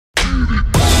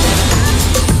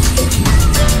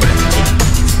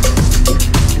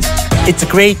It's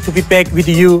great to be back with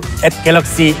you at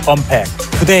Galaxy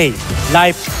Unpacked. Today,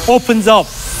 life opens up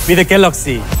with the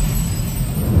Galaxy.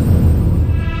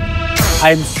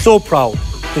 I'm so proud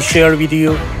to share with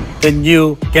you the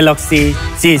new Galaxy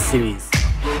Z series.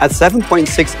 At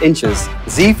 7.6 inches,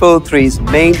 Z Fold3's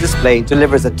main display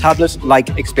delivers a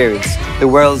tablet-like experience, the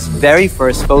world's very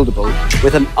first foldable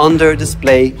with an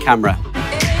under-display camera.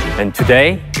 And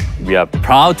today, we are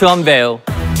proud to unveil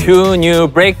two new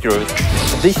breakthroughs,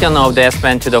 addition of the S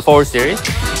Pen to the Fold series.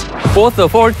 Both the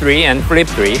Fold3 and Flip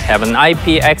 3 have an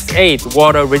IPX8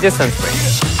 water resistance frame.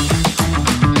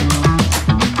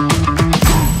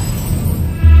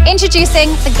 Introducing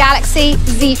the Galaxy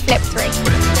Z Flip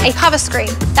 3, a cover screen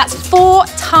that's 4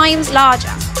 times larger.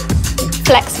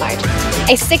 Flex mode,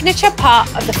 a signature part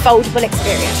of the foldable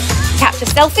experience. Capture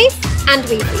selfies and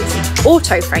weebies.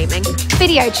 Auto framing,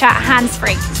 video chat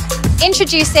hands-free.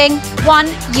 Introducing One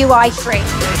UI 3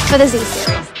 for the Z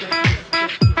series.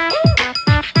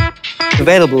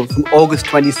 Available from August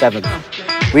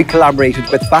 27th. We collaborated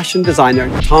with fashion designer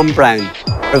Tom Brown.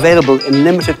 Available in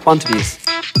limited quantities.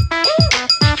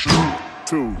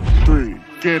 2, 3,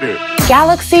 get it.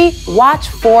 Galaxy Watch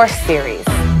 4 series.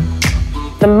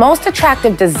 The most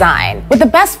attractive design with the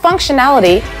best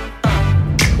functionality.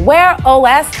 Wear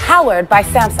OS powered by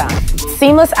Samsung.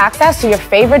 Seamless access to your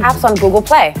favorite apps on Google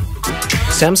Play.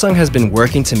 Samsung has been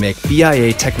working to make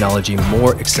BIA technology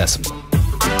more accessible.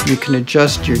 You can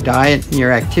adjust your diet and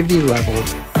your activity level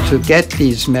to get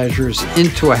these measures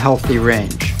into a healthy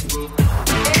range.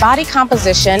 Body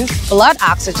composition, blood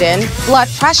oxygen, blood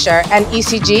pressure, and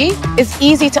ECG is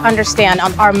easy to understand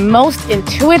on our most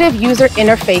intuitive user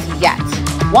interface yet,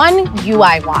 One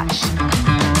UI Watch.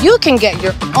 You can get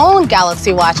your own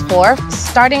Galaxy Watch 4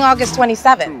 starting August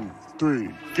 27th. 2, 3,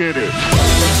 get it.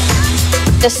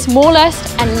 The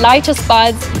smallest and lightest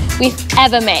buds we've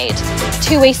ever made.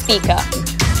 Two-way speaker.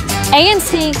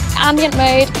 ANC, ambient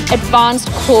mode, advanced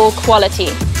core quality.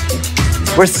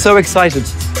 We're so excited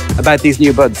about these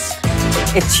new buds.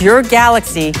 It's your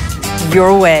Galaxy,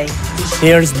 your way.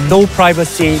 There's no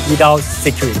privacy without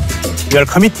security. We are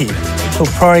committed to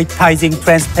prioritizing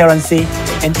transparency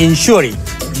and ensuring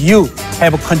you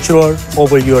have control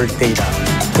over your data,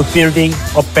 to building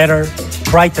a better,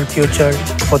 brighter future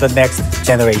for the next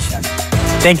generation.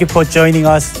 Thank you for joining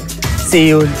us. See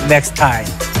you next time.